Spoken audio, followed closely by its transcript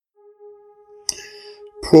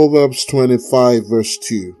Proverbs 25 verse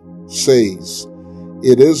 2 says,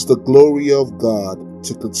 "It is the glory of God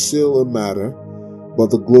to conceal a matter,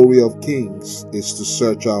 but the glory of kings is to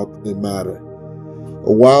search out a matter."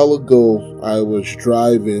 A while ago, I was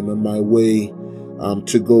driving on my way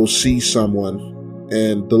to go see someone,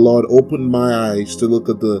 and the Lord opened my eyes to look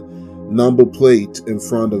at the number plate in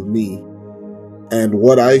front of me. And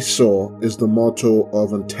what I saw is the motto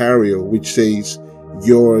of Ontario, which says,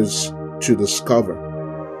 "Yours to discover."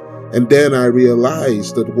 And then I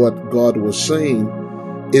realized that what God was saying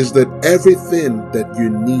is that everything that you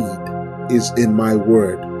need is in my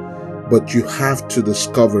word, but you have to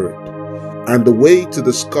discover it. And the way to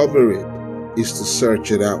discover it is to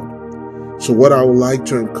search it out. So what I would like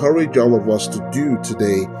to encourage all of us to do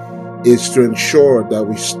today is to ensure that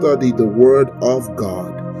we study the word of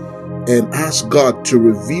God and ask God to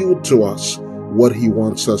reveal to us what he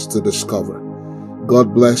wants us to discover.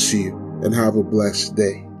 God bless you and have a blessed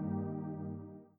day.